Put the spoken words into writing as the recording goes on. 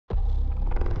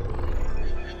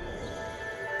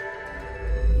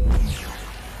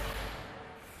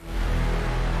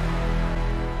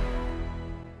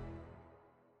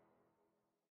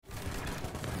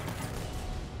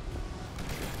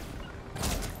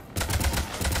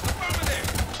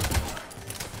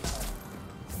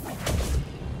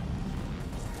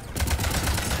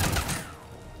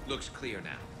looks clear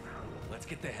now. Let's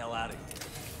get the hell out of here.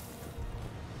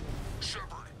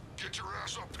 Shepard, get your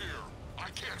ass up here. I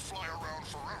can't fly around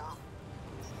forever.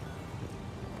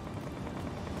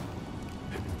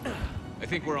 I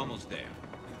think we're almost there.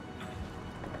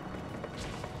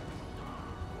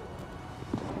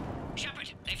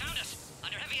 Shepard, they found us.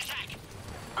 Under heavy attack.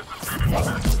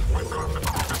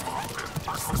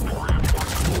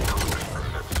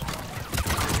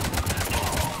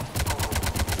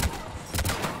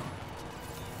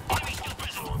 Enemy still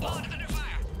present. Pod under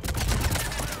fire.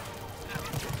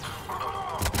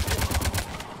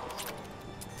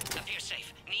 Appears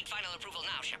safe. Need final approval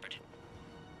now, Shepard.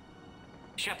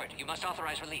 Shepard, you must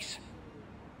authorize release.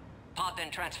 Pod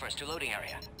then transfers to loading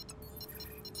area.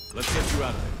 Let's get you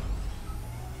out of there.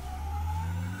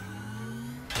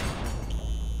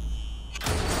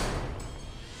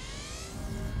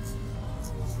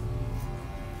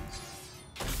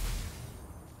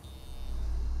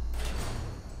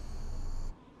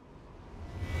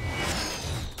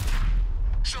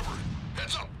 Shepard,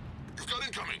 heads up. You've got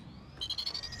incoming.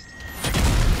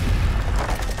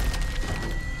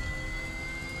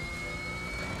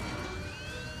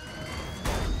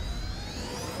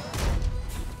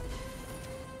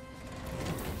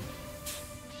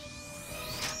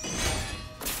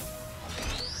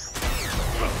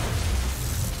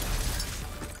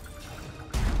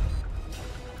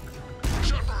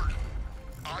 Shepard,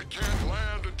 I can't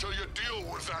land until you deal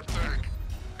with that thing.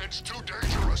 It's too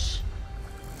dangerous.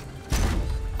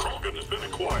 Krogan has been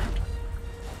acquired.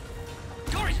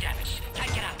 Door is damaged.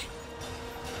 Can't get out.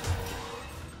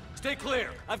 Stay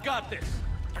clear. I've got this.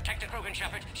 Protect the Krogan,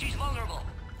 Shepard. She's vulnerable.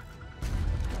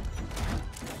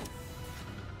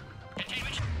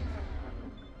 Containment.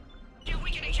 You're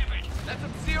weakening, Shepard. That's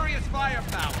some serious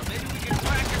firepower. Maybe we can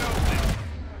crack it open.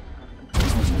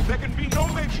 There can be no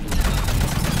mention.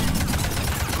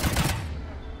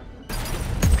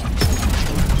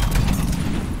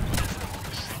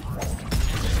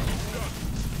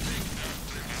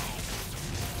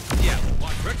 Yeah,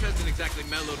 well, Rick hasn't exactly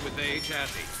mellowed with the H,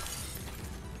 has he?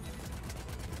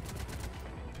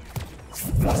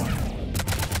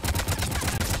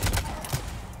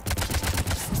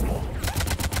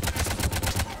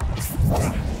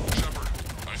 Shepard,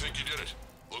 I think you did it.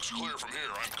 Looks clear from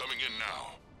here. I'm coming in now.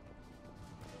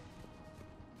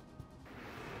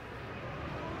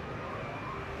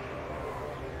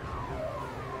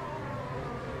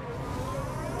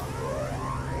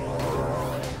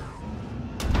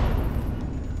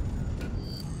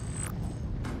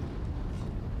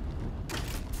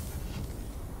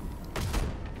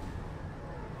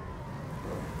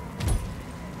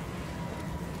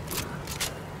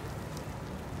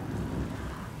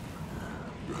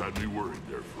 You had me worried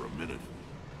there for a minute.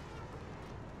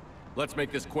 Let's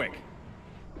make this quick.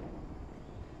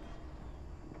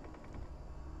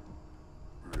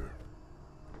 Here.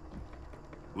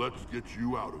 Let's get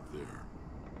you out of there.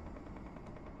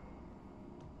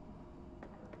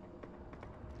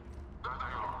 There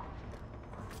they are.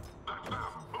 That's them.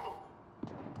 Move.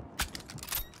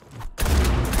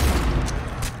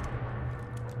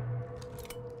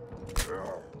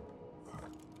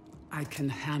 I can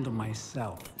handle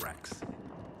myself, Rex.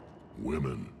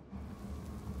 Women.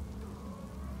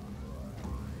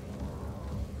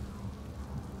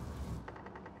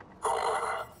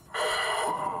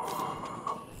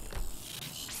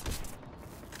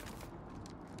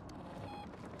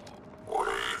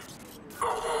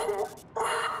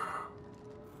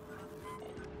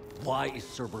 Why is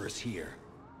Cerberus here?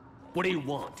 What do you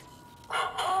want?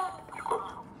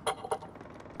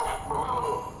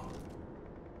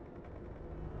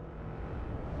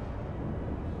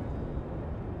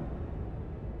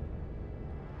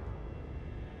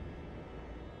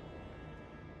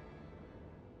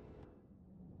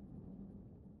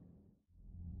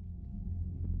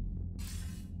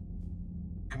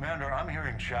 Commander, I'm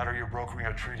hearing chatter you're brokering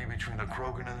a treaty between the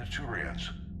Krogan and the Turians.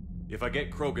 If I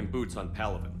get Krogan boots on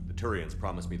Palaven, the Turians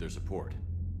promise me their support.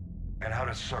 And how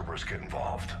did Cerberus get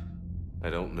involved?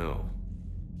 I don't know.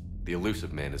 The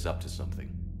elusive man is up to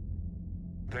something.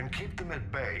 Then keep them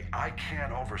at bay. I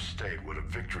can't overstate what a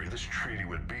victory this treaty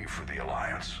would be for the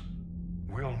Alliance.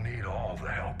 We'll need all the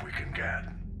help we can get.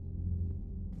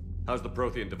 How's the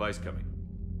Prothean device coming?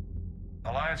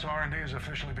 Alliance R&D has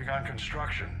officially begun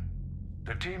construction.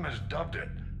 The team has dubbed it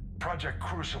Project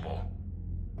Crucible.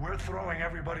 We're throwing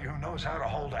everybody who knows how to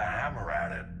hold a hammer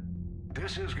at it.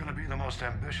 This is going to be the most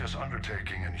ambitious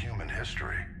undertaking in human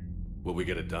history. Will we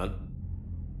get it done?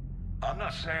 I'm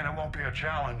not saying it won't be a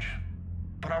challenge,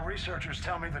 but our researchers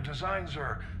tell me the designs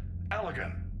are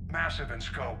elegant, massive in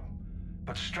scope,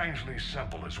 but strangely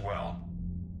simple as well.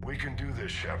 We can do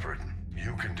this, Shepard.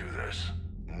 You can do this.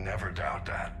 Never doubt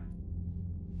that.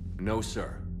 No,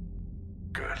 sir.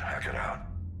 Good. Hack it out.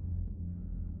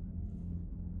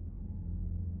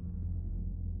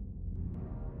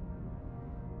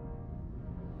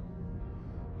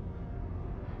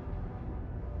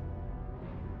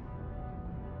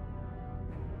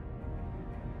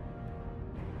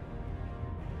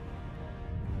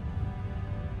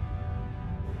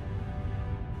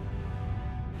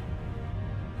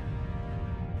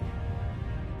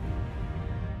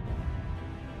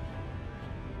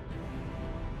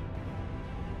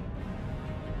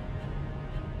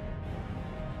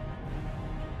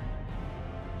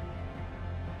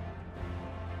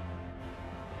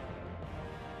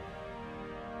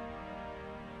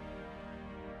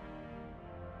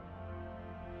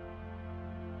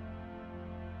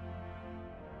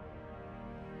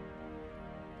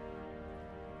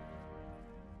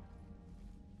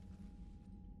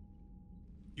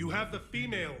 You have the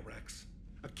female, Rex.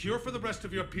 A cure for the rest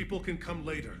of your people can come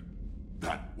later.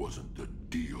 That wasn't the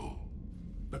deal.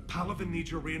 But Palaven needs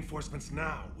your reinforcements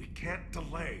now. We can't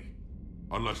delay.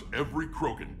 Unless every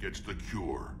Krogan gets the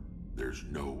cure, there's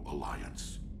no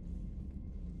alliance.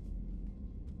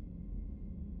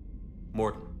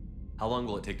 Mordin, how long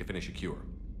will it take to finish a cure?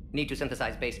 Need to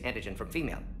synthesize base antigen from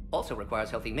female. Also requires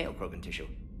healthy male Krogan tissue.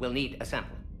 We'll need a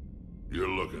sample. You're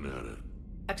looking at it.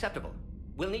 Acceptable.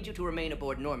 We'll need you to remain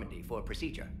aboard Normandy for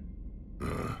procedure.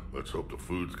 Let's hope the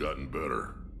food's gotten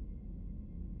better.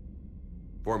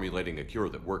 Formulating a cure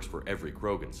that works for every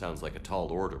Krogan sounds like a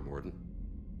tall order, Mordin.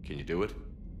 Can you do it?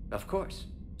 Of course.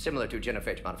 Similar to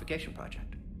Genophage modification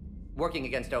project. Working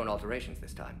against own alterations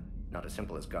this time. Not as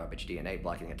simple as garbage DNA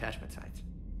blocking attachment sites.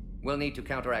 We'll need to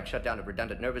counteract shutdown of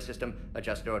redundant nervous system,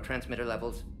 adjust neurotransmitter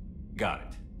levels. Got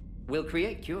it. We'll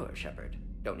create cure, Shepard.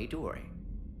 Don't need to worry.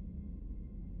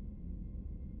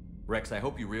 Rex, I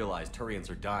hope you realize Turians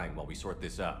are dying while we sort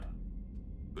this out.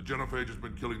 The Genophage has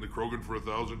been killing the Krogan for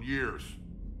 1,000 years.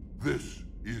 This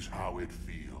is how it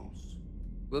feels.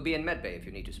 We'll be in medbay if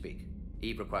you need to speak.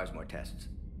 Eve requires more tests.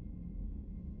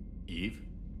 Eve?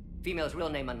 Female's real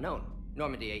name unknown.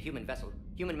 Normandy, a human vessel.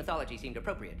 Human mythology seemed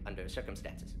appropriate under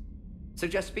circumstances.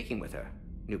 Suggest speaking with her.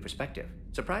 New perspective.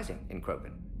 Surprising in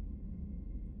Krogan.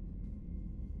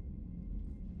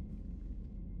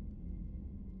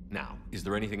 Now, is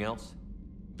there anything else?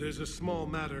 There's a small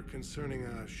matter concerning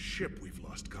a ship we've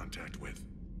lost contact with.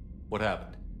 What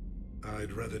happened?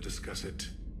 I'd rather discuss it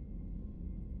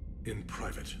in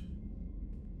private.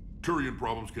 Turian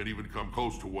problems can't even come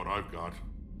close to what I've got.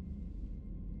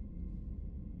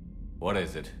 What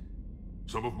is it?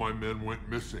 Some of my men went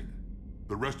missing.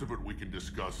 The rest of it we can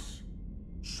discuss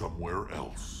somewhere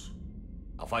else.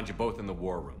 I'll find you both in the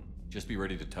war room. Just be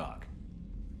ready to talk.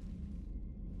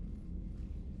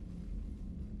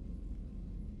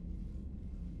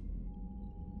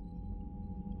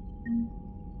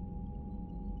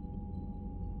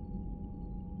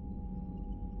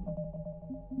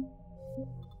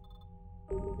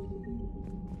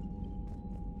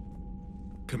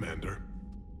 Commander.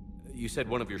 You said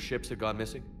one of your ships had gone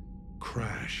missing?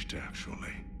 Crashed,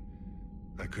 actually.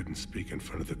 I couldn't speak in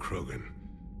front of the Krogan.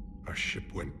 Our ship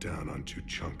went down on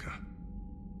Tuchanka.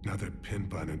 Now they're pinned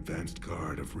by an advanced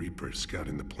guard of Reapers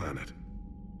scouting the planet.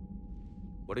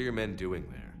 What are your men doing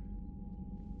there?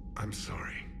 I'm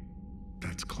sorry.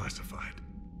 That's classified.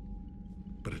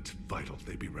 But it's vital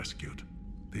they be rescued.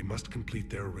 They must complete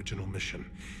their original mission.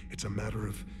 It's a matter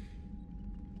of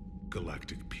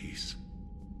galactic peace.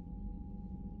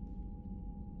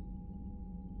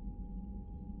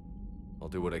 I'll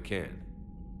do what I can.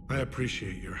 I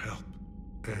appreciate your help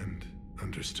and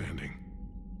understanding.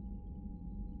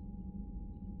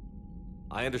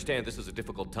 I understand this is a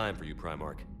difficult time for you,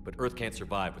 Primarch, but Earth can't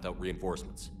survive without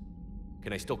reinforcements.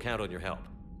 Can I still count on your help?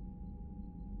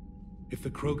 If the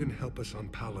Krogan help us on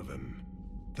Palaven,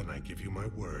 then I give you my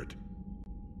word.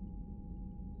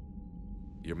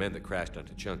 Your men that crashed on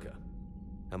Tuchanka.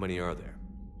 How many are there?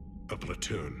 A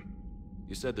platoon.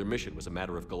 You said their mission was a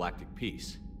matter of galactic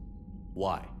peace.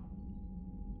 Why?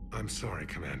 I'm sorry,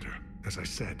 Commander. As I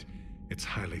said, it's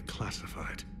highly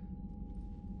classified.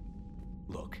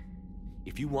 Look,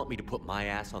 if you want me to put my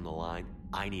ass on the line,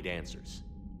 I need answers.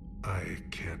 I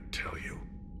can't tell you.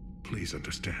 Please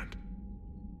understand.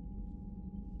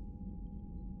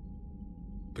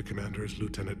 The commander is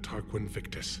Lieutenant Tarquin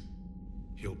Victus.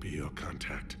 He'll be your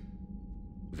contact.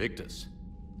 Victus?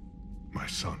 My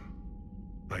son.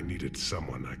 I needed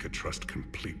someone I could trust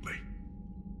completely.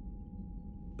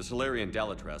 The Solarian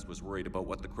Dalatras was worried about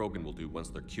what the Krogan will do once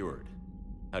they're cured.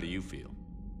 How do you feel?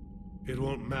 It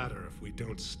won't matter if we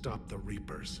don't stop the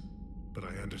Reapers. but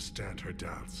I understand her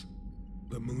doubts.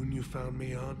 The moon you found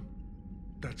me on?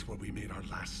 That's where we made our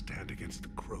last stand against the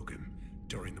Krogan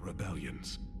during the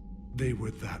rebellions. They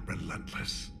were that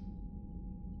relentless.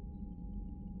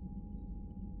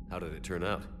 How did it turn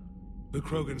out? The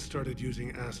Krogan started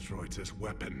using asteroids as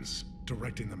weapons,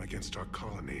 directing them against our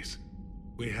colonies.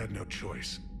 We had no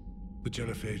choice. The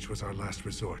genophage was our last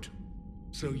resort.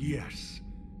 So yes,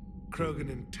 Krogan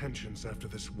intentions after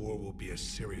this war will be a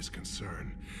serious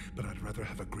concern, but I'd rather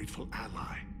have a grateful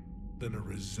ally than a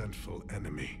resentful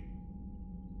enemy.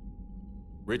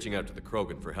 Reaching out to the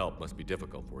Krogan for help must be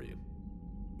difficult for you.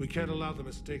 We can't allow the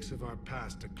mistakes of our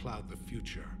past to cloud the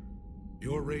future.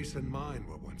 Your race and mine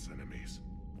were once enemies.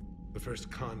 The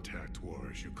first contact war,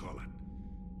 as you call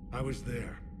it. I was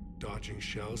there, dodging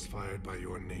shells fired by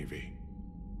your navy.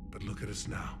 But look at us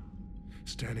now,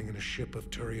 standing in a ship of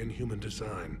Turian human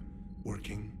design,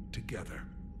 working together.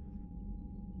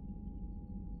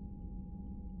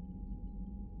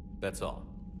 That's all.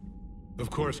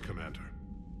 Of course, Commander.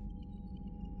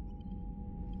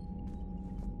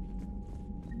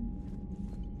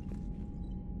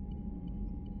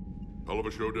 Hell of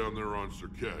a show down there on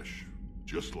Sur'Kesh.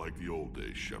 Just like the old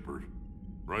days, Shepard.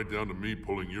 Right down to me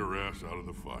pulling your ass out of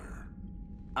the fire.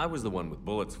 I was the one with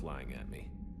bullets flying at me.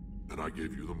 And I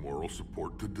gave you the moral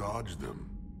support to dodge them.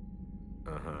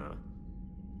 Uh-huh.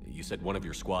 You said one of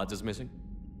your squads is missing?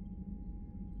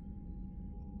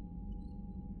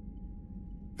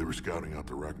 They were scouting out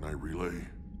the Rachni relay.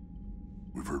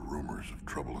 We've heard rumors of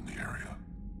trouble in the area.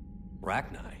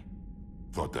 Rachni?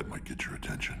 Thought that might get your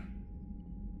attention.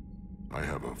 I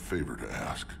have a favor to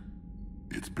ask.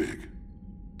 It's big.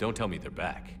 Don't tell me they're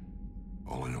back.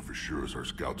 All I know for sure is our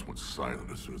scouts went silent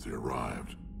as soon as they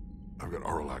arrived. I've got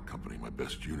Aralac Company, my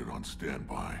best unit, on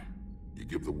standby. You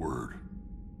give the word,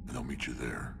 and they'll meet you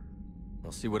there.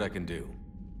 I'll see what I can do.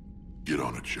 Get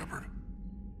on it, Shepard.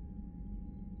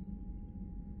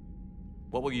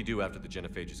 What will you do after the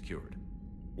genophage is cured?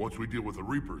 Once we deal with the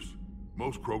Reapers,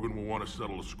 most Krogan will want to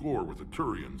settle a score with the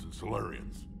Turians and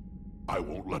Solarians. I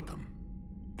won't let them.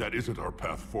 That isn't our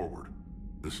path forward.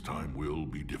 This time will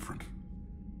be different.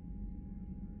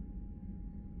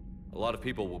 A lot of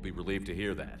people will be relieved to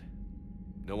hear that.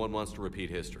 No one wants to repeat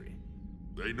history.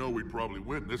 They know we'd probably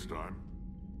win this time.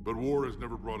 But war has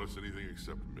never brought us anything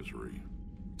except misery.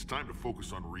 It's time to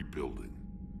focus on rebuilding.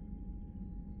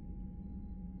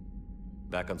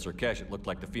 Back on Sur'Kesh, it looked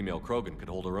like the female Krogan could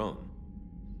hold her own.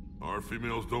 Our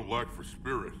females don't lack for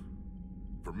spirit.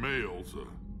 For males, a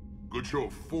good show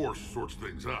of force sorts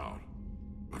things out.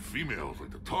 But females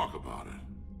like to talk about it.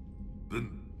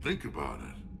 Then think about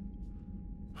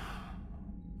it.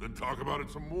 Then talk about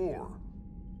it some more.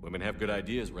 Women have good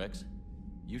ideas, Rex.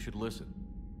 You should listen.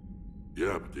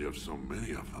 Yeah, but they have so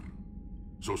many of them.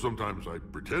 So sometimes I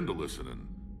pretend to listen and...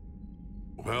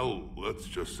 Well, let's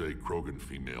just say Krogan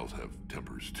females have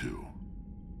tempers too.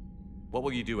 What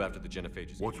will you do after the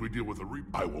genophage is Once we deal with the Reap,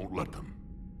 I won't let them.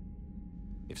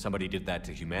 If somebody did that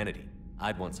to humanity,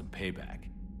 I'd want some payback.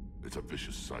 It's a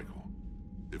vicious cycle.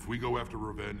 If we go after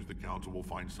revenge, the Council will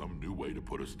find some new way to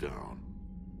put us down.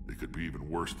 It could be even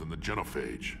worse than the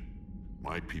genophage.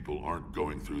 My people aren't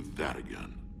going through that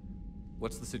again.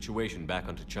 What's the situation back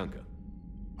on Tuchanka?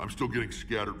 I'm still getting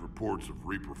scattered reports of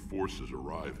Reaper forces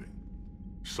arriving.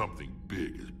 Something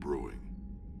big is brewing.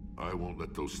 I won't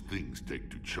let those things take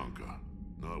Tuchanka.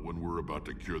 Not when we're about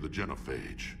to cure the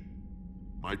genophage.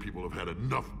 My people have had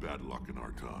enough bad luck in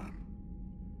our time.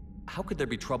 How could there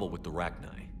be trouble with the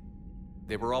Rachni?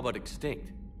 They were all but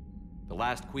extinct. The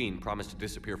last queen promised to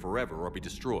disappear forever or be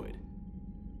destroyed.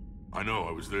 I know,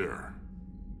 I was there.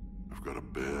 I've got a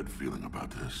bad feeling about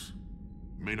this.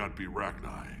 May not be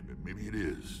Rachni, but maybe it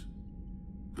is.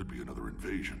 Could be another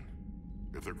invasion.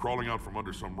 If they're crawling out from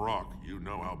under some rock, you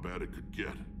know how bad it could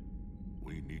get.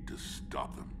 We need to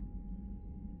stop them.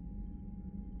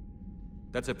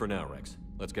 That's it for now, Rex.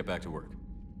 Let's get back to work.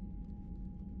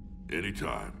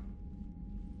 Anytime.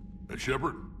 And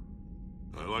Shepard,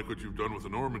 I like what you've done with the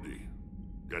Normandy.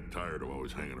 Got tired of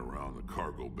always hanging around the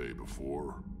cargo bay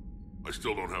before. I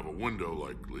still don't have a window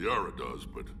like Liara does,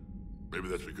 but maybe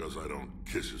that's because I don't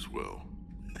kiss as well.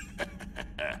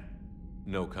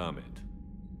 No comment.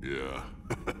 Yeah.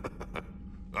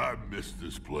 I miss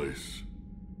this place.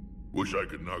 Wish I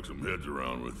could knock some heads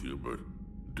around with you, but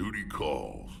duty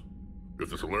calls. If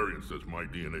the Solarian says my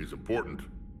DNA's important,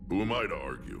 who am I to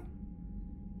argue?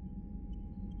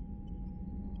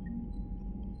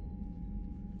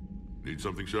 Need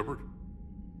something, Shepard?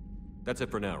 That's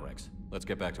it for now, Rex. Let's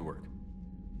get back to work.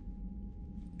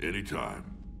 Anytime.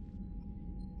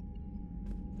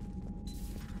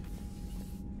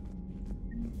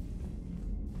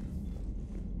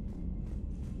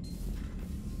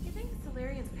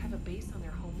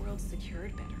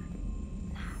 secured better.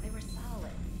 Nah, they were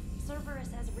solid.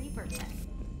 Cerberus has Reaper tech.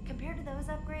 Compared to those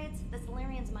upgrades, the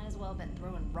Solarians might as well have been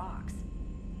throwing rocks.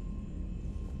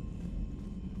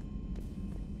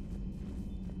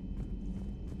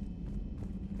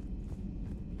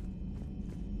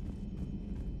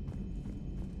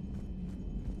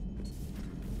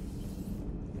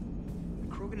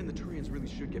 Krogan and the Turians really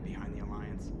should get behind the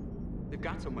Alliance. They've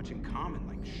got so much in common,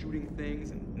 like shooting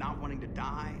things and not wanting to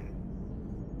die,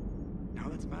 and now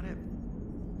that's about it.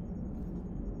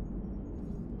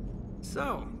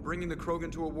 So, bringing the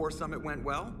Krogan to a war summit went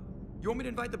well? You want me to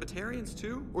invite the Batarians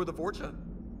too, or the Vorcha?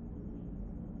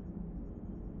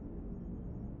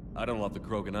 I don't love the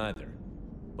Krogan either,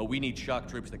 but we need shock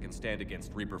troops that can stand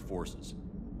against Reaper forces.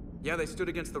 Yeah, they stood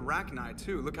against the Rachni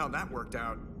too. Look how that worked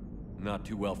out. Not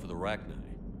too well for the Rachni.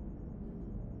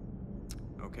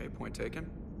 Okay, point taken.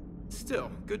 Still,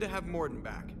 good to have Mordin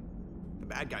back. The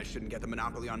bad guys shouldn't get the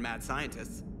monopoly on mad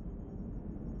scientists.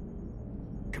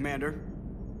 Commander?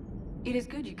 It is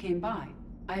good you came by.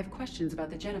 I have questions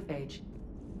about the genophage.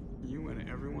 You and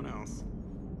everyone else.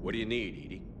 What do you need,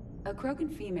 Edie? A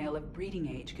Krogan female of breeding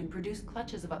age can produce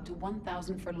clutches of up to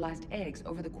 1,000 fertilized eggs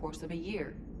over the course of a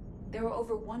year. There are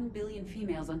over 1 billion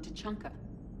females on Tuchanka.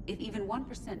 If even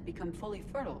 1% become fully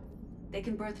fertile, they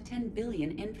can birth 10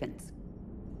 billion infants.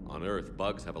 On Earth,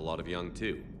 bugs have a lot of young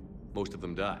too. Most of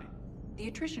them die. The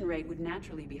attrition rate would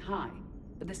naturally be high,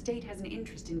 but the state has an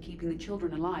interest in keeping the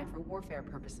children alive for warfare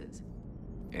purposes.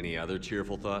 Any other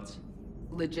cheerful thoughts?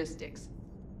 Logistics.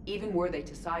 Even were they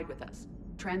to side with us,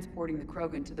 transporting the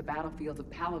Krogan to the battlefields of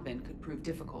Palaven could prove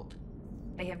difficult.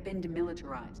 They have been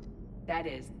demilitarized. That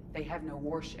is, they have no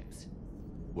warships.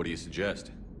 What do you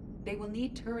suggest? They will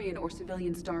need Turian or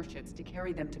civilian starships to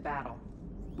carry them to battle.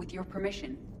 With your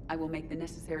permission, I will make the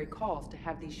necessary calls to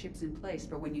have these ships in place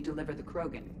for when you deliver the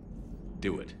Krogan.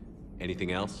 Do it.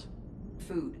 Anything else?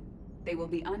 Food. They will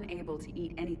be unable to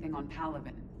eat anything on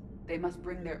Palaven. They must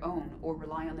bring their own or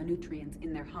rely on the nutrients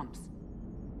in their humps.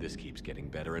 This keeps getting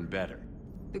better and better.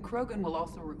 The Krogan will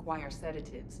also require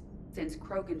sedatives, since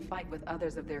Krogan fight with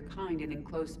others of their kind in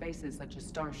enclosed spaces such as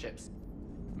starships.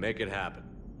 Make it happen.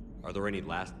 Are there any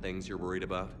last things you're worried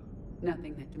about?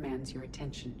 Nothing that demands your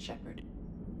attention, Shepard.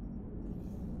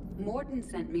 Mordin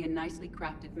sent me a nicely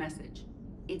crafted message.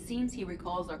 It seems he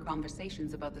recalls our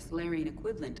conversations about the Solarian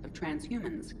equivalent of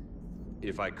transhumans.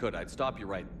 If I could, I'd stop you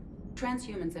right...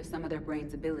 Transhumans have some of their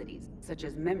brain's abilities, such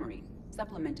as memory,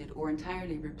 supplemented or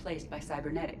entirely replaced by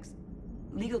cybernetics.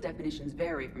 Legal definitions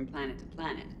vary from planet to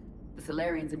planet. The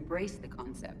Solarians embrace the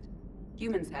concept.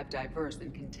 Humans have diverse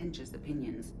and contentious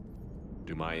opinions.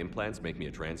 Do my implants make me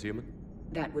a transhuman?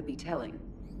 That would be telling.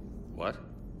 What?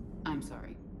 I'm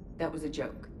sorry. That was a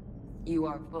joke. You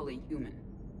are fully human.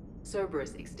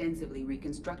 Cerberus extensively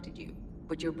reconstructed you,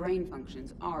 but your brain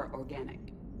functions are organic.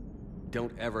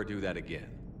 Don't ever do that again.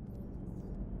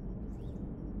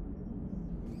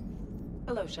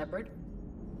 Hello, Shepard.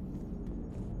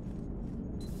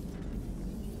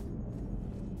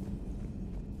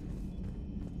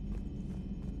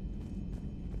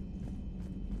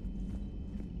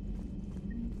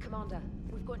 Commander,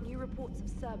 we've got new reports of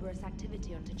Cerberus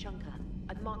activity on Tuchanka.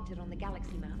 I've marked it on the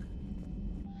galaxy map.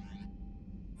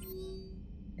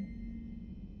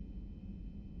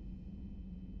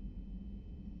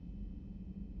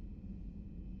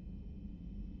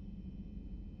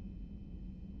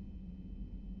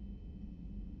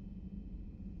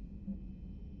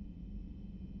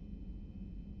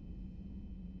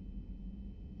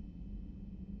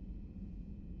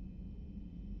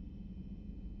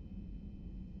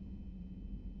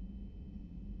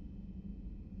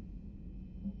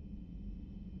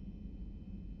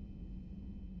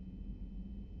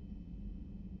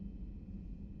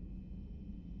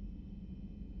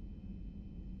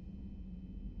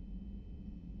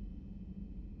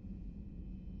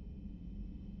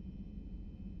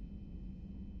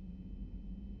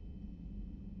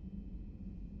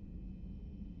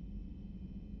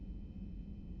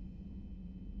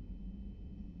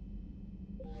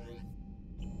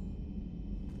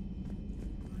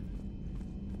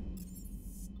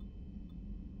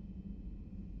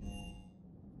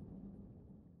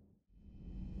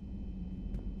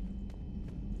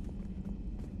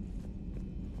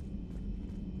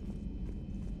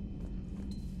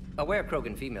 Aware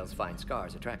Krogan females find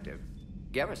scars attractive.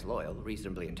 Garrus loyal,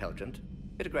 reasonably intelligent,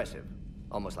 bit aggressive,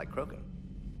 almost like Krogan.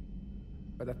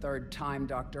 For the third time,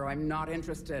 Doctor, I'm not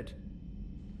interested.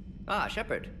 Ah,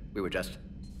 Shepard. We were just...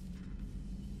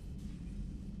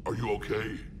 Are you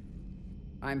okay?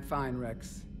 I'm fine,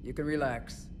 Rex. You can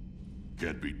relax.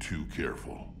 Can't be too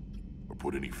careful, or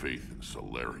put any faith in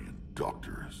Solarian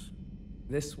doctors.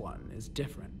 This one is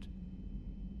different.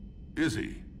 Is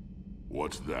he?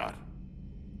 What's that?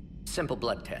 Simple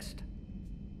blood test.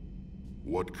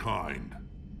 What kind?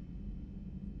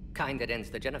 Kind that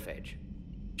ends the genophage.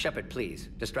 Shepard, please.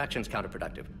 Distraction's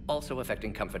counterproductive, also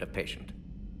affecting comfort of patient.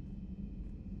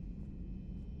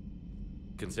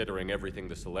 Considering everything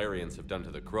the Solarians have done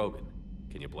to the Krogan,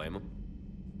 can you blame them?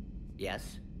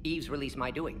 Yes. Eve's release my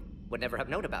doing. Would never have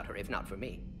known about her if not for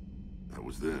me. That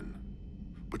was then.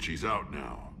 But she's out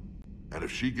now. And if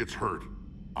she gets hurt,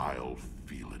 I'll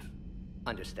feel it.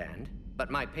 Understand. But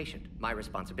my patient, my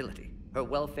responsibility. Her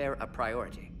welfare a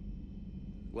priority.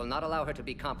 Will not allow her to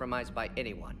be compromised by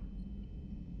anyone.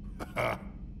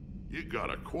 You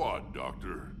got a quad,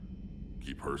 Doctor.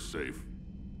 Keep her safe.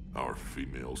 Our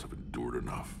females have endured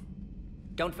enough.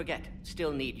 Don't forget,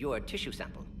 still need your tissue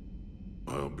sample.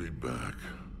 I'll be back.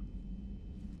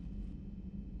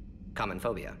 Common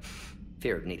phobia.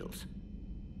 Fear of needles.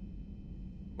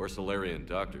 Or Solarian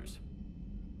doctors.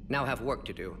 Now have work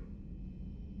to do.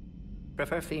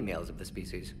 Prefer females of the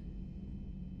species.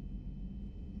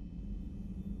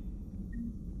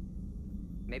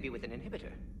 Maybe with an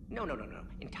inhibitor. No.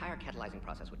 Entire catalyzing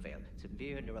process would fail.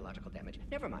 Severe neurological damage.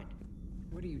 Never mind.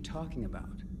 What are you talking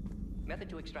about? Method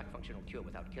to extract functional cure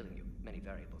without killing you. Many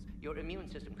variables. Your immune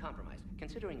system compromised.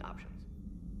 Considering options.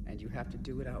 And you have to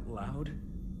do it out loud?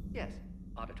 Yes.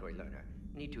 Auditory learner.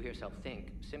 Need to hear self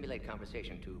think. Simulate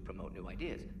conversation to promote new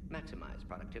ideas. Maximize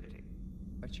productivity.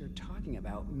 But you're talking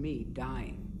about me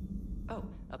dying. Oh,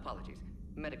 apologies.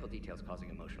 Medical details causing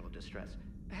emotional distress.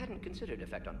 I hadn't considered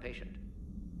effect on patient.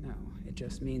 No, it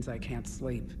just means I can't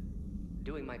sleep.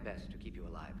 Doing my best to keep you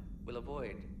alive. Will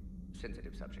avoid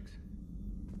sensitive subjects.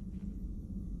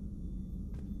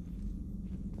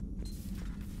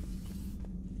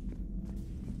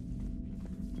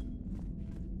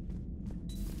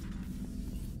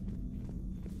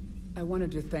 I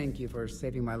wanted to thank you for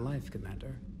saving my life,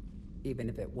 Commander. Even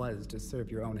if it was to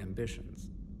serve your own ambitions.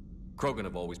 Krogan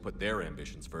have always put their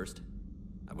ambitions first.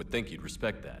 I would think you'd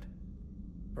respect that.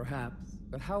 Perhaps.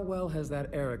 But how well has that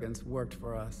arrogance worked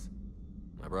for us?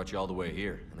 I brought you all the way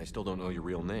here, and I still don't know your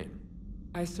real name.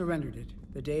 I surrendered it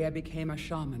the day I became a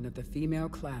shaman of the female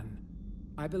clan.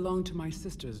 I belong to my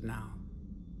sisters now.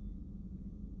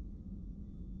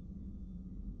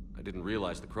 I didn't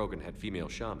realize the Krogan had female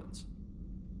shamans.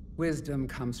 Wisdom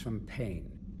comes from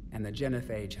pain, and the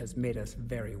genophage has made us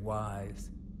very wise.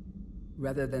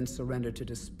 Rather than surrender to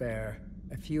despair,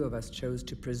 a few of us chose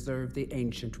to preserve the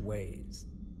ancient ways.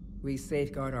 We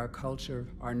safeguard our culture,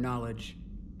 our knowledge,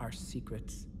 our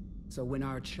secrets. So when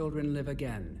our children live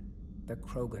again, the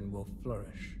Krogan will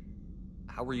flourish.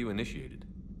 How were you initiated?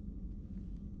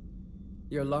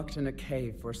 You're locked in a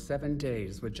cave for 7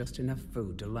 days with just enough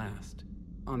food to last.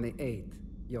 On the 8th,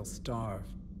 you'll starve.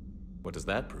 What does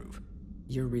that prove?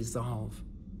 Your resolve.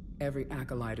 Every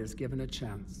acolyte is given a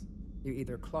chance. You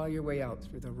either claw your way out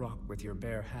through the rock with your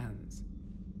bare hands,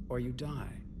 or you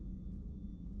die.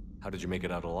 How did you make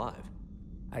it out alive?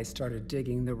 I started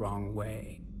digging the wrong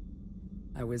way.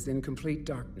 I was in complete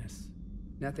darkness.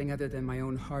 Nothing other than my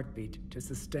own heartbeat to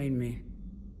sustain me.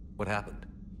 What happened?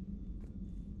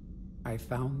 I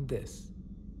found this.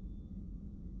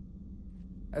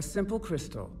 A simple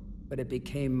crystal, but it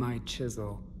became my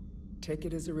chisel. Take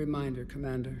it as a reminder,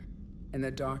 Commander. In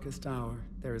the darkest hour,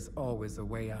 there is always a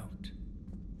way out.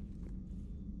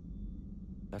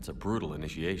 That's a brutal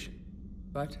initiation.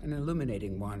 But an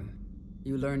illuminating one.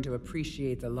 You learn to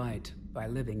appreciate the light by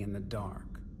living in the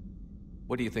dark.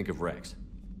 What do you think of Rex?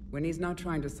 When he's not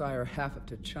trying to sire half of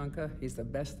Tuchanka, he's the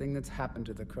best thing that's happened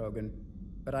to the Krogan.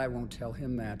 But I won't tell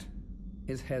him that.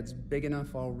 His head's big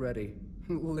enough already.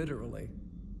 Literally.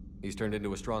 He's turned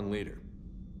into a strong leader.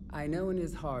 I know in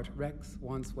his heart Rex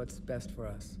wants what's best for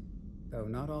us. Though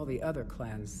not all the other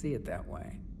clans see it that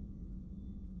way.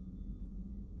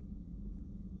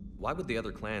 Why would the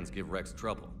other clans give Rex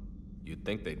trouble? You'd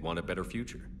think they'd want a better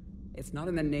future. It's not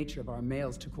in the nature of our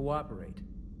males to cooperate.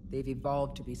 They've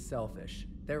evolved to be selfish.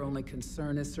 Their only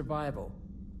concern is survival.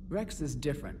 Rex is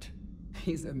different.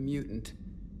 He's a mutant.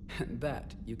 And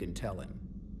that you can tell him.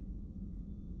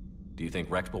 Do you think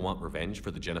Rex will want revenge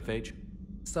for the genophage?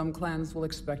 Some clans will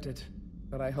expect it,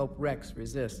 but I hope Rex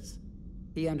resists.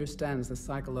 He understands the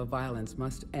cycle of violence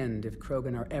must end if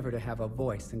Krogan are ever to have a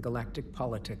voice in galactic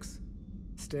politics.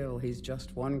 Still, he's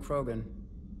just one Krogan.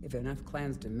 If enough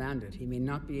clans demand it, he may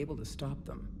not be able to stop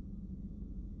them.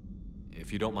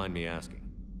 If you don't mind me asking,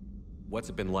 what's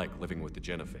it been like living with the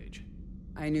genophage?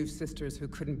 I knew sisters who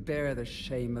couldn't bear the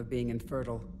shame of being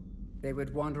infertile. They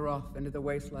would wander off into the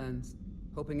wastelands,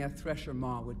 hoping a thresher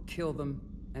maw would kill them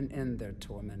and end their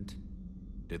torment.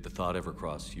 Did the thought ever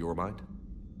cross your mind?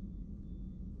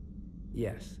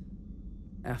 Yes.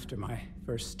 After my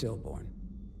first stillborn.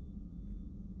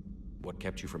 What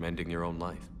kept you from ending your own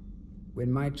life?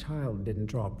 When my child didn't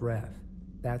draw breath,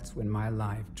 that's when my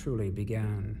life truly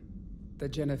began. The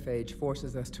genophage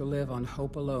forces us to live on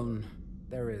hope alone.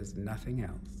 There is nothing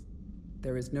else.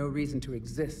 There is no reason to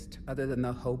exist other than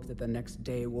the hope that the next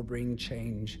day will bring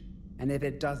change. And if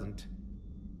it doesn't,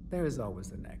 there is always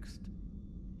the next.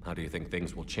 How do you think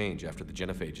things will change after the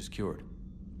genophage is cured?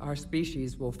 Our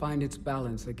species will find its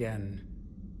balance again.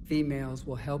 Females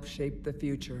will help shape the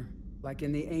future, like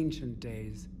in the ancient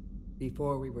days,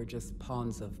 before we were just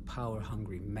pawns of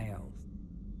power-hungry males.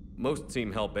 Most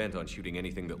seem hell-bent on shooting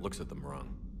anything that looks at them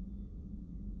wrong.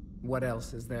 What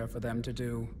else is there for them to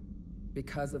do?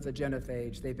 Because of the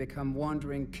genophage, they become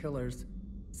wandering killers,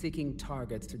 seeking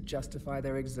targets to justify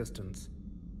their existence,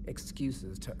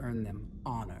 excuses to earn them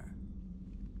honor.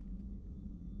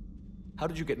 How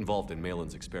did you get involved in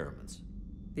Malin's experiments?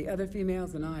 The other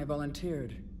females and I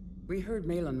volunteered. We heard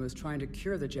Malin was trying to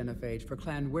cure the genophage for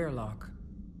Clan Weirlock.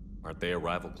 Aren't they a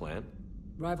rival clan?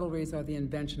 Rivalries are the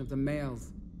invention of the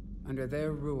males. Under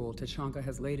their rule, Tuchanka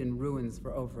has laid in ruins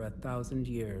for over 1,000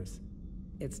 years.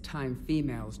 It's time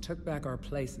females took back our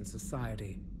place in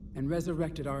society and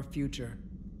resurrected our future.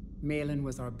 Malin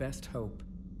was our best hope.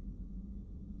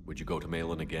 Would you go to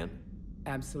Malin again?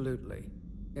 Absolutely.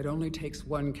 It only takes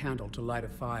one candle to light a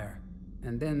fire,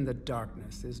 and then the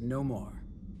darkness is no more.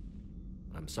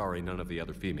 I'm sorry none of the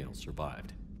other females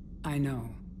survived. I know.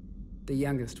 The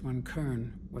youngest one,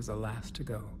 Kern, was the last to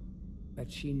go.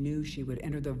 But she knew she would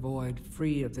enter the void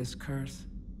free of this curse,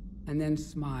 and then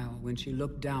smile when she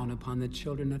looked down upon the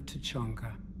children of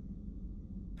Tuchanka.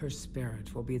 Her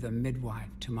spirit will be the midwife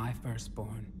to my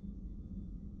firstborn.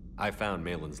 I found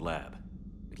Malin's lab.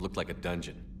 It looked like a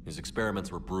dungeon. His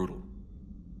experiments were brutal.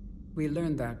 We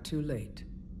learned that too late.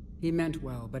 He meant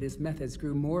well, but his methods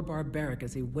grew more barbaric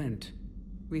as he went.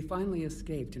 We finally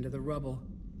escaped into the rubble.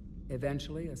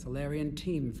 Eventually, a Solarian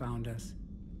team found us.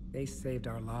 They saved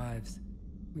our lives.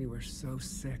 We were so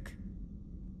sick.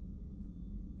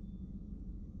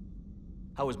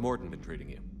 How has Mordin been treating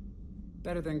you?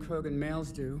 Better than Krogan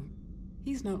males do.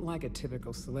 He's not like a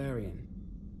typical Solarian.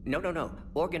 No.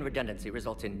 Organ redundancy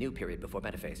results in new period before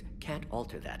metaphase. Can't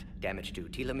alter that. Damage to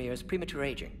telomeres, premature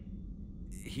aging.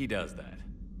 He does that.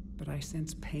 But I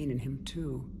sense pain in him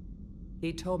too.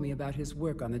 He told me about his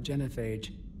work on the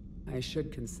genophage. I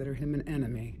should consider him an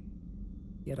enemy.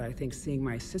 Yet I think seeing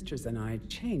my sisters and I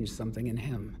changed something in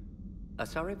him.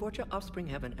 Sorry, Borgia offspring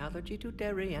have an allergy to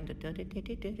dairy and...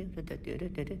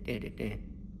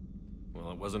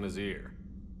 Well, it wasn't his ear.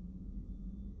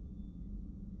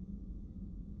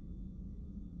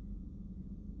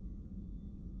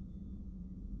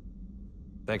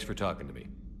 Thanks for talking to me.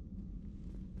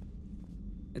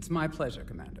 It's my pleasure,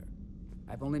 Commander.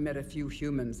 I've only met a few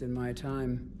humans in my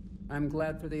time. I'm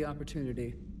glad for the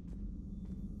opportunity.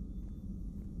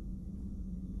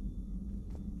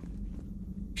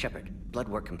 Shepard, blood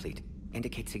work complete.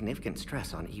 Indicates significant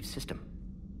stress on Eve's system.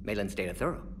 Malin's data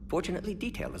thorough. Fortunately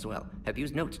detailed as well. Have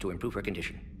used notes to improve her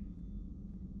condition.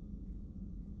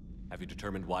 Have you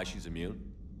determined why she's immune?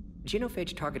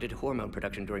 Genophage targeted hormone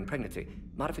production during pregnancy.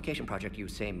 Modification project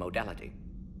used same modality.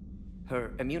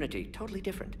 Her immunity totally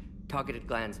different. Targeted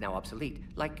glands now obsolete,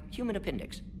 like human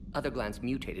appendix. Other glands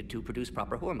mutated to produce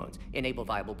proper hormones, enable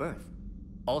viable birth.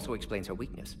 Also explains her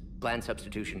weakness. Gland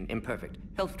substitution imperfect.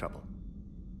 Health trouble.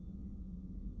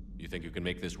 You think you can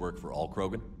make this work for all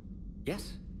Krogan?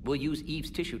 Yes. We'll use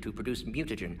Eve's tissue to produce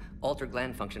mutagen, alter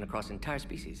gland function across entire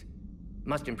species.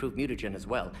 Must improve mutagen as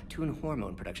well, tune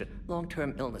hormone production,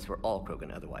 long-term illness for all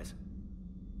Krogan otherwise.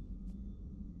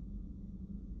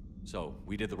 So,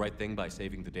 we did the right thing by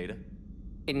saving the data?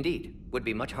 Indeed. Would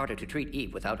be much harder to treat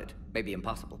Eve without it. Maybe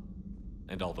impossible.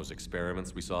 And all those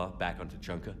experiments we saw back on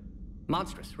Tuchanka?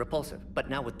 Monstrous, repulsive, but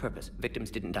now with purpose. Victims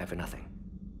didn't die for nothing.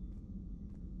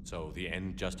 So, the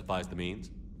end justifies the means?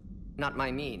 Not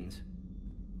my means.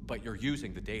 But you're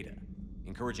using the data,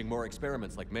 encouraging more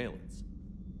experiments like Malin's.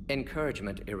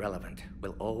 Encouragement irrelevant.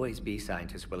 Will always be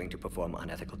scientists willing to perform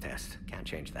unethical tests. Can't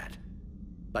change that.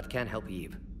 But can help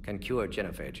Eve. Can cure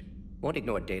genophage. Won't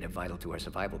ignore data vital to her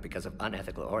survival because of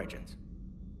unethical origins.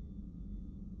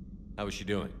 How is she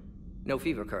doing? No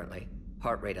fever currently.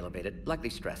 Heart rate elevated.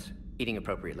 Likely stress. Eating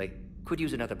appropriately. Could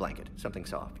use another blanket. Something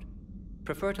soft.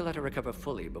 Prefer to let her recover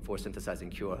fully before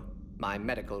synthesizing cure. My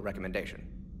medical recommendation.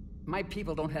 My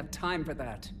people don't have time for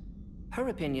that. Her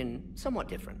opinion, somewhat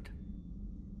different.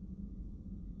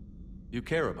 You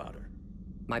care about her?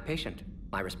 My patient.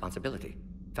 My responsibility.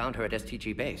 Found her at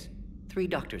STG base. 3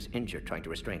 doctors injured trying to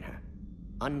restrain her.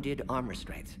 Undid arm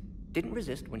restraints. Didn't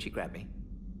resist when she grabbed me.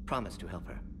 Promised to help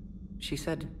her. She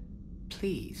said,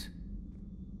 please.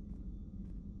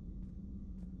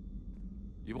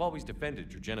 You've always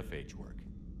defended your genophage work.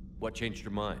 What changed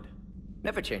your mind?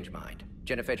 Never change mind.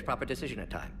 Genophage proper decision at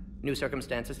time. New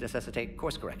circumstances necessitate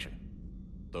course correction.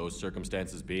 Those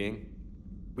circumstances being?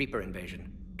 Reaper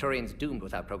invasion. Turians doomed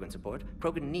without Krogan support.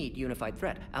 Krogan need unified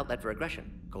threat, outlet for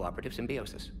aggression, cooperative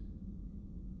symbiosis.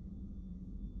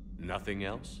 Nothing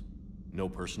else? No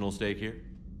personal stake here?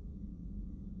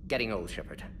 Getting old,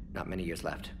 Shepard. Not many years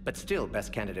left, but still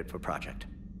best candidate for project.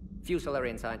 Few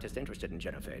Solarian scientists interested in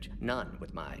genophage. None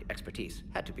with my expertise.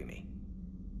 Had to be me.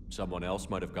 Someone else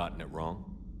might have gotten it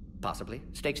wrong? Possibly.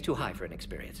 Stakes too high for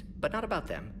inexperience. But not about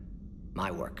them.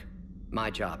 My work. My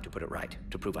job to put it right,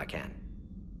 to prove I can.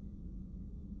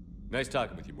 Nice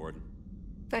talking with you, Mordin.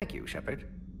 Thank you, Shepard.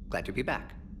 Glad to be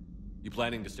back. You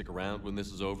planning to stick around when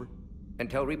this is over?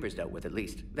 Until Reaper's dealt with, at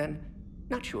least. Then,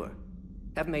 not sure.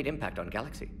 Have made impact on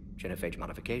Galaxy. Genophage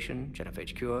modification,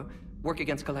 genophage cure, work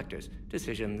against collectors,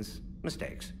 decisions,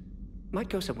 mistakes. Might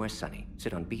go somewhere sunny,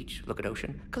 sit on beach, look at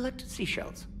ocean, collect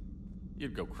seashells.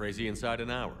 You'd go crazy inside an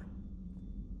hour.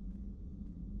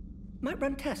 Might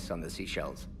run tests on the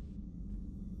seashells.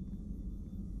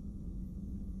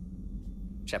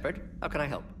 Shepard, how can I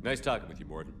help? Nice talking with you,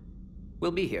 Mordin.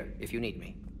 We'll be here if you need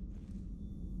me.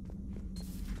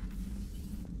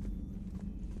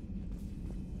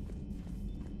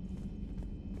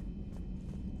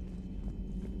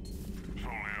 So,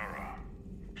 Liara,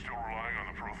 still relying on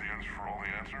the Protheans for all the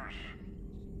answers?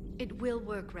 It will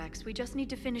work, Rex. We just need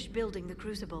to finish building the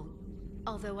Crucible.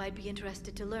 Although I'd be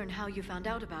interested to learn how you found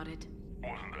out about it.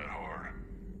 Wasn't that hard.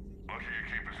 Lucky you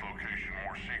keep its location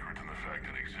more secret than the fact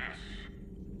it exists.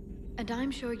 And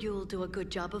I'm sure you'll do a good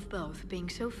job of both, being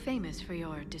so famous for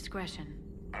your discretion.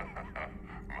 My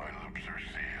lips are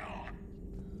sealed.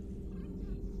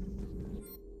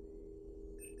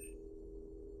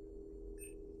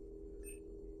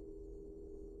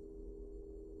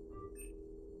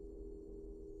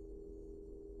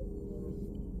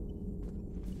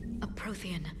 A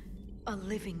Prothean. A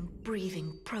living,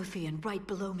 breathing Prothean right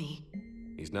below me.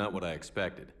 He's not what I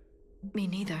expected. Me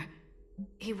neither.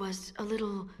 He was a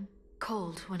little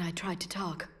cold when I tried to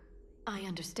talk. I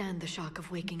understand the shock of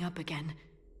waking up again.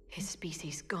 His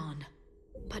species gone.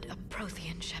 But a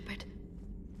Prothean, Shepard.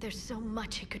 There's so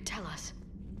much he could tell us.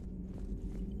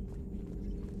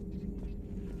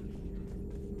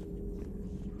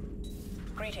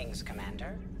 Greetings,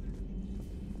 Commander.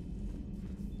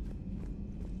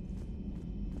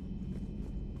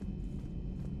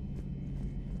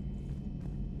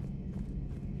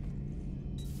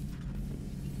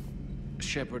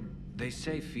 Shepard, they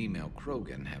say female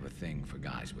Krogan have a thing for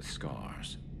guys with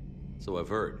scars. So I've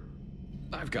heard.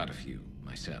 I've got a few,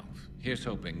 myself. Here's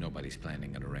hoping nobody's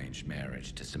planning an arranged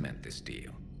marriage to cement this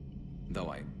deal.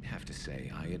 Though I have to say,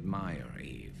 I admire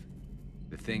Eve.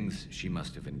 The things she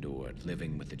must have endured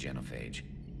living with the genophage.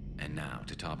 And now,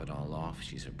 to top it all off,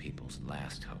 she's her people's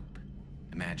last hope.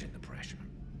 Imagine the pressure.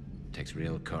 Takes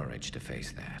real courage to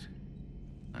face that.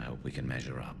 I hope we can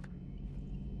measure up.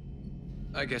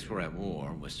 I guess we're at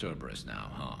war with Cerberus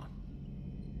now, huh?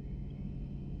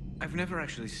 I've never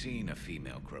actually seen a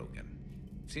female Krogan.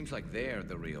 Seems like they're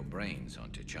the real brains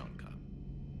on Tuchanka.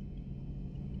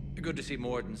 Good to see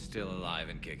Mordin still alive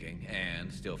and kicking,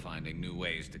 and still finding new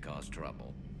ways to cause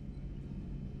trouble.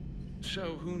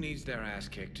 So who needs their ass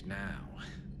kicked now?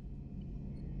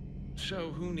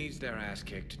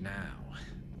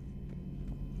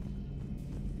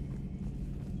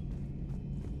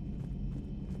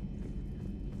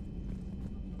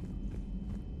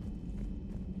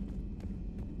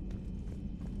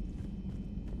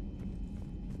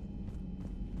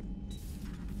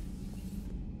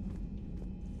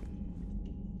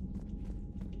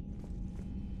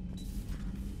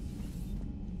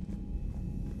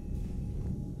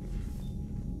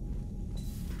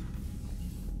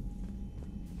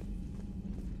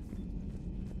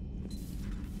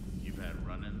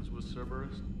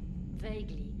 Cerberus?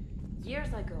 Vaguely. Years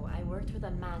ago, I worked with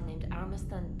a man named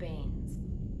Armiston Baines.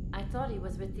 I thought he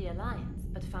was with the Alliance,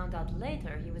 but found out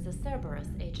later he was a Cerberus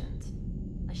agent.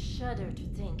 I shudder to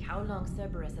think how long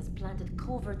Cerberus has planted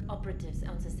covert operatives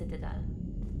on the Citadel.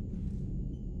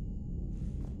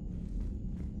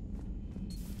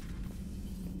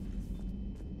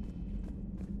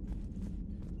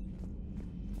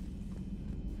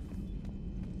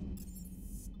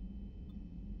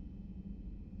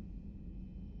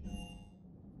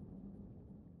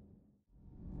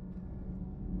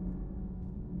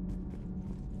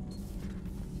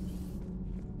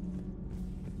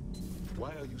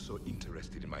 Why are you so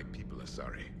interested in my people,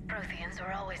 Asari? Protheans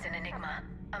were always an enigma.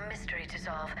 A mystery to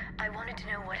solve. I wanted to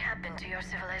know what happened to your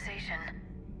civilization.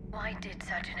 Why did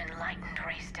such an enlightened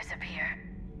race disappear?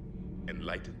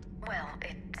 Enlightened? Well,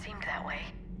 it seemed that way.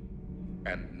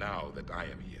 And now that I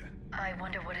am here... I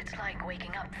wonder what it's like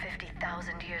waking up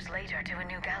 50,000 years later to a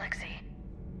new galaxy.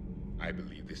 I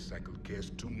believe this cycle cares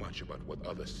too much about what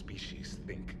other species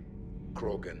think.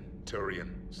 Krogan,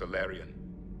 Turian, Solarian,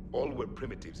 all were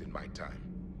primitives in my time.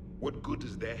 What good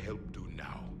does their help do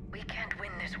now? We can't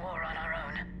win this war on our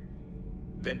own.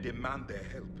 Then demand their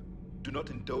help. Do not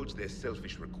indulge their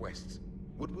selfish requests.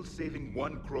 What will saving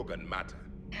one Krogan matter?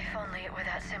 If only it were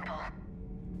that simple.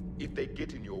 If they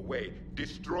get in your way,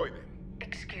 destroy them.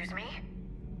 Excuse me?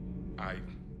 I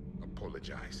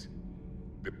apologize.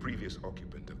 The previous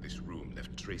occupant of this room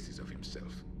left traces of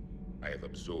himself. I have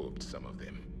absorbed some of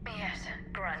them. Yes,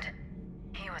 Grunt.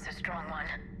 He was a strong one.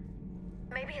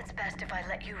 Maybe it's best if I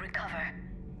let you recover.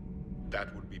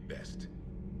 That would be best.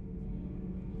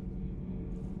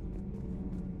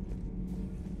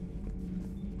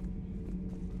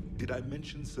 Did I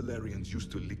mention Solarians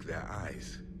used to lick their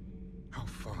eyes? How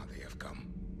far they have come.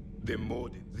 They're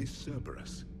Mordin, this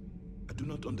Cerberus. I do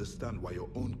not understand why your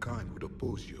own kind would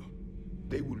oppose you.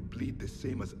 They will bleed the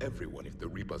same as everyone if the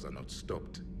Reapers are not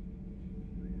stopped.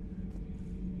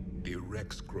 The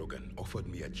Rex Krogan offered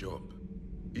me a job.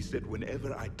 He said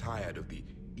whenever I tired of the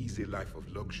easy life of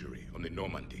luxury on the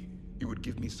Normandy, he would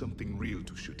give me something real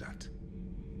to shoot at.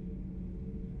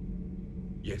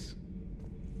 Yes?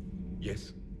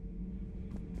 Yes?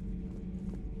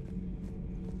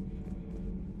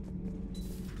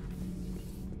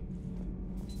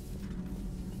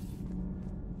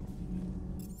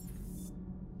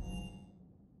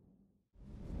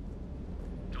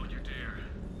 Don't you dare.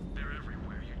 They're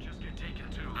everywhere. You just get taken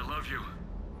to. I love you.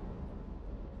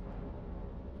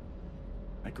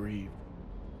 I grieve.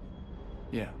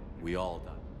 Yeah. We all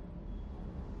die.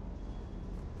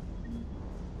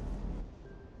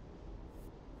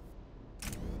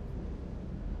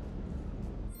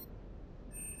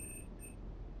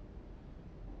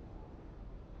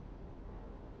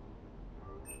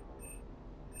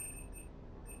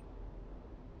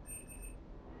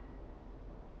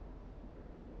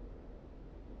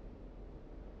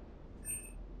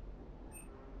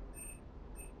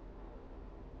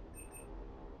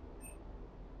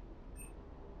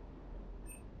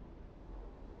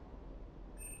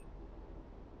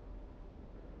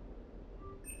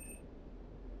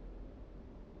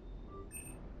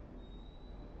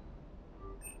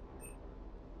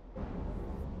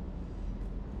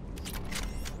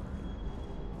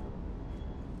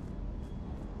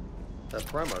 That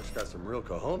Primarch's got some real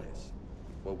cojones.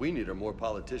 What we need are more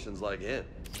politicians like him,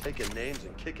 taking names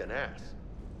and kicking ass.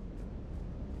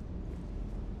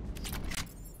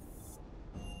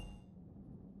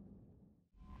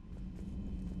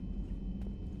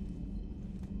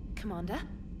 Commander,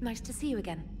 nice to see you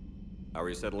again. How are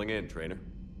you settling in, Trainer?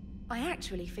 I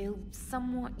actually feel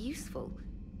somewhat useful.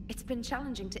 It's been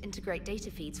challenging to integrate data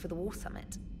feeds for the War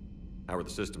Summit. How are the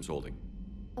systems holding?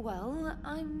 Well,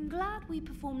 I'm glad we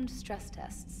performed stress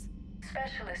tests.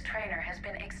 Specialist Trainer has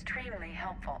been extremely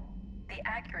helpful. The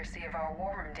accuracy of our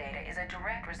war room data is a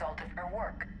direct result of her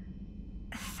work.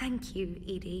 Thank you,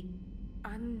 Edie.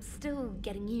 I'm still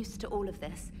getting used to all of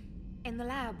this. In the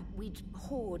lab, we'd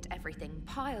hoard everything,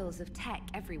 piles of tech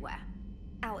everywhere.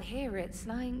 Out here, it's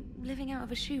like living out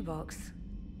of a shoebox.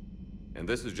 And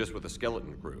this is just with a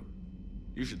skeleton crew.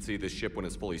 You should see this ship when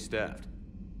it's fully staffed.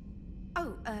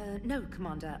 Oh, no,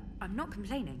 Commander. I'm not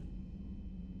complaining.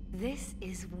 This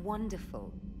is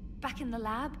wonderful. Back in the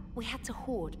lab, we had to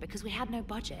hoard because we had no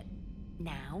budget.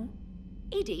 Now,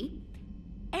 Edie,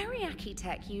 Ariake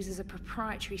Tech uses a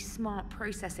proprietary smart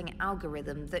processing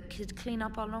algorithm that could clean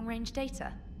up our long-range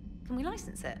data. Can we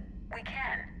license it? We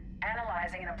can.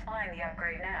 Analyzing and applying the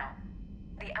upgrade now.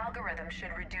 The algorithm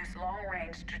should reduce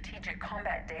long-range strategic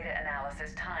combat data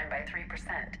analysis time by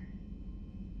 3%.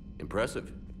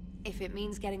 Impressive. If it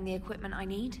means getting the equipment I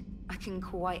need, I can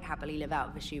quite happily live out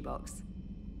of a shoebox.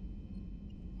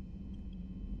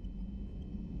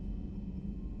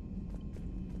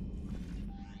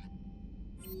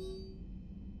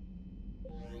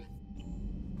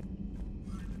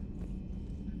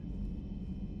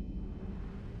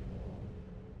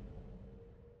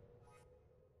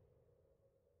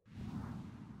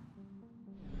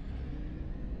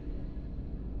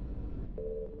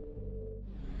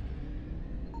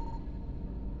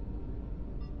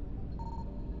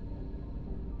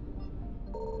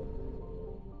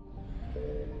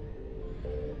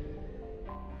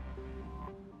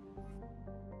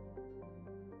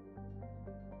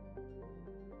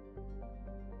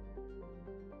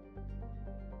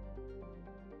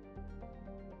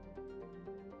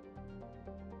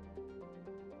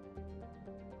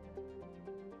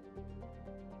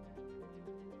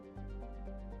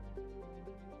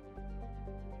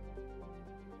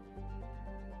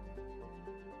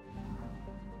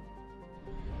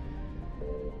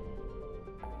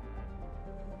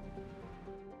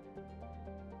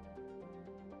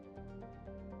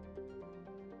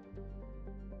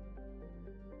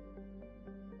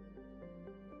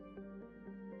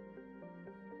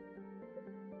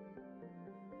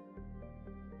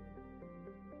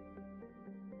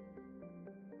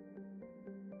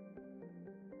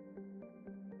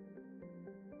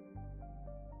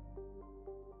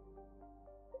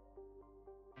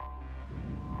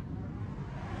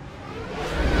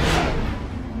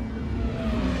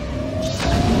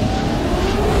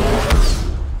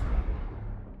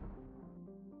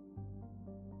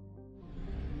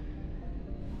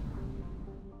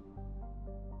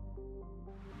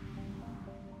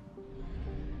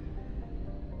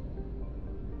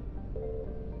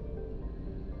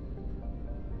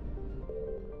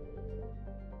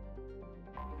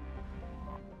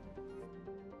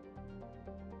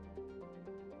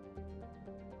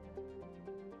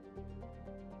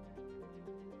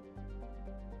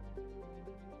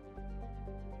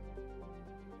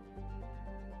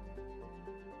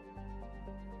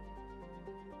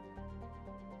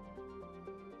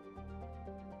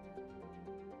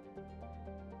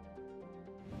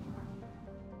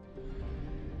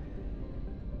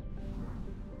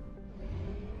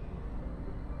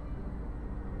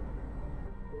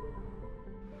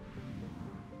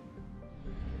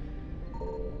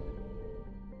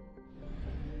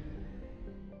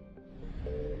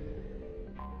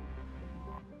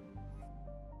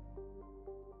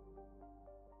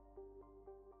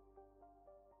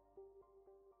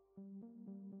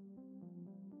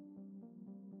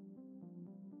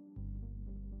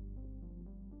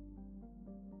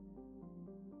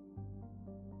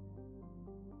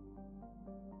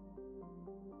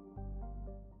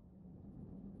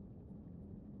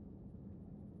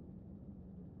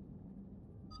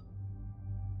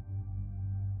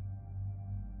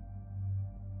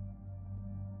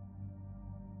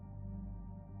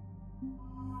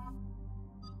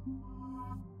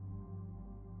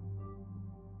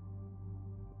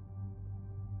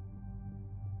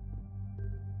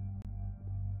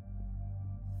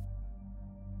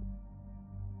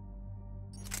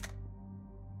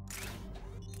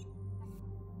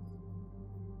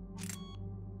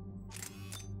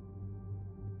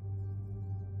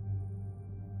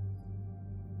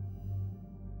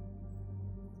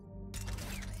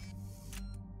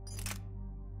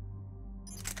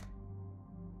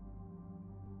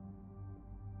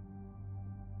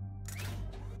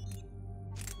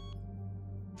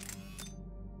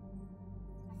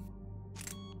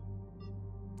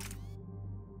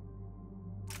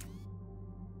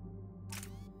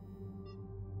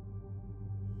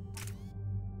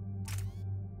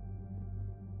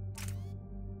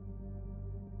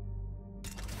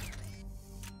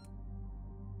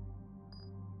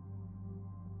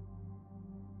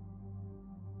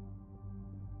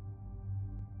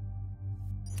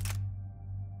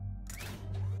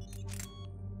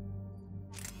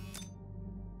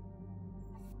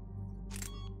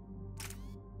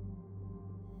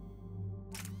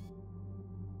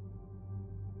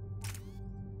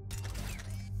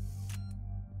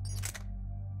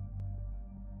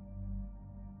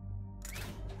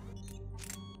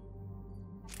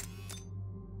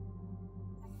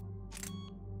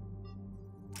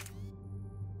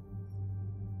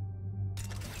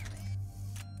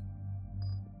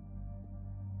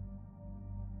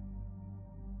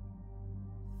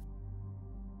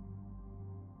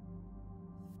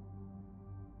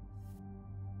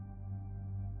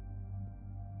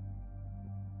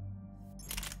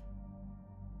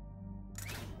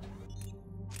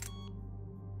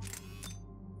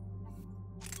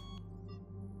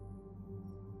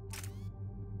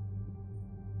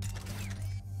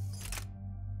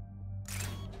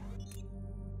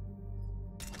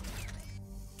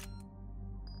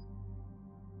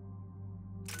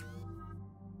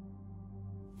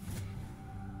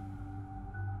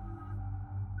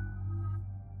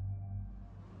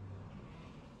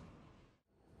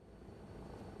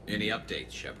 Any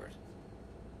updates, Shepard?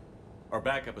 Our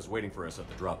backup is waiting for us at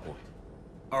the drop point.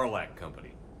 Arlac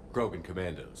Company. Krogan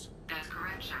Commandos. That's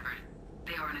correct, Shepard.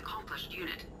 They are an accomplished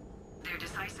unit. Their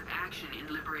decisive action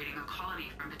in liberating a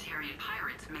colony from Batarian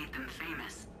pirates made them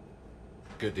famous.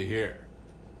 Good to hear.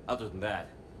 Other than that,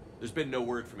 there's been no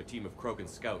word from a team of Krogan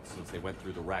scouts since they went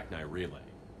through the Rachni relay.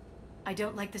 I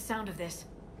don't like the sound of this.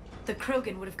 The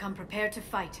Krogan would have come prepared to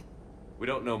fight. We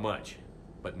don't know much,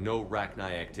 but no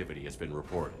Rachni activity has been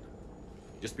reported.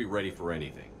 Just be ready for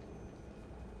anything.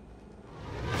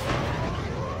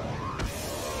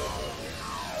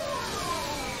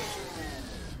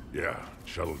 Yeah,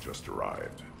 shuttle just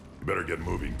arrived. You better get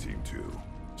moving, Team 2.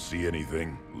 See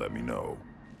anything, let me know.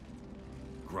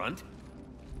 Grunt?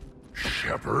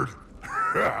 Shepard?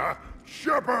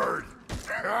 Shepard!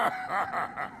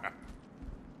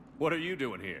 What are you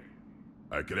doing here?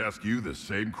 I could ask you the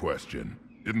same question.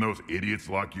 Didn't those idiots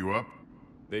lock you up?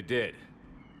 They did.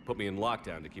 Put me in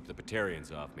lockdown to keep the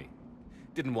Batarians off me.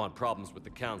 Didn't want problems with the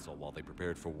Council while they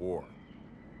prepared for war.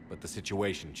 But the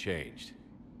situation changed.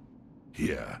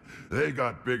 Yeah, they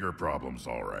got bigger problems,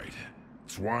 all right.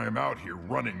 That's why I'm out here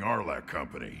running Arlac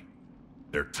Company.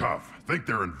 They're tough, think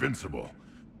they're invincible.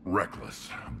 Reckless,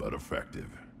 but effective.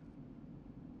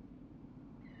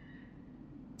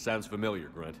 Sounds familiar,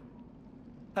 Grunt.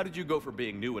 How did you go from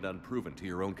being new and unproven to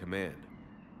your own command?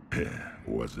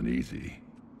 Wasn't easy.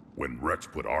 When Rex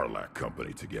put Arlac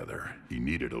Company together, he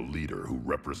needed a leader who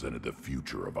represented the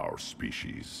future of our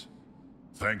species.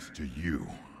 Thanks to you,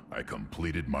 I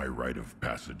completed my rite of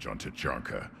passage on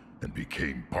Tachanka and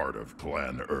became part of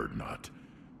Clan Urdnot.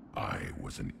 I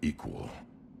was an equal,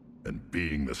 and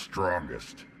being the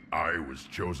strongest, I was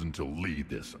chosen to lead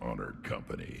this honored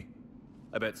company.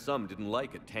 I bet some didn't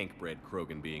like a tank-bred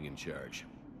Krogan being in charge.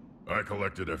 I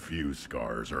collected a few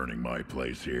scars earning my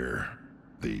place here.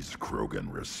 These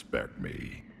Krogan respect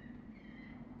me.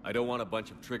 I don't want a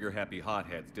bunch of trigger-happy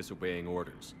hotheads disobeying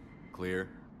orders. Clear?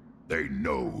 They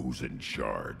know who's in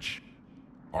charge.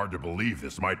 Hard to believe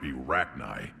this might be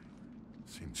Rachni.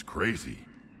 Seems crazy.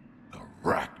 The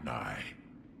Rachni.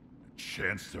 A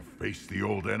chance to face the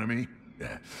old enemy?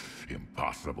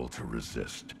 Impossible to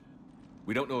resist.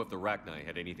 We don't know if the Rachni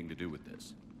had anything to do with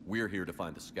this. We're here to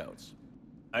find the scouts.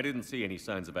 I didn't see any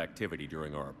signs of activity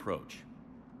during our approach.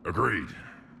 Agreed.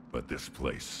 But this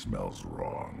place smells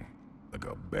wrong. Like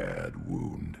a bad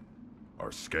wound.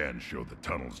 Our scans show the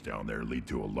tunnels down there lead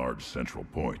to a large central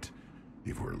point.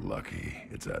 If we're lucky,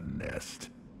 it's a nest.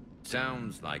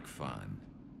 Sounds like fun.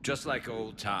 Just like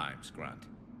old times, Grunt.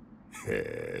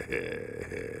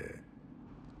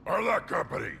 Arlec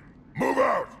Company, move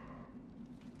out!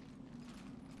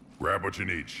 Grab what you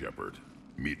need, Shepard.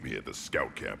 Meet me at the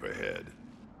scout camp ahead.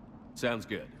 Sounds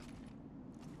good.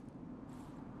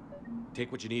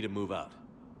 Take what you need and move out.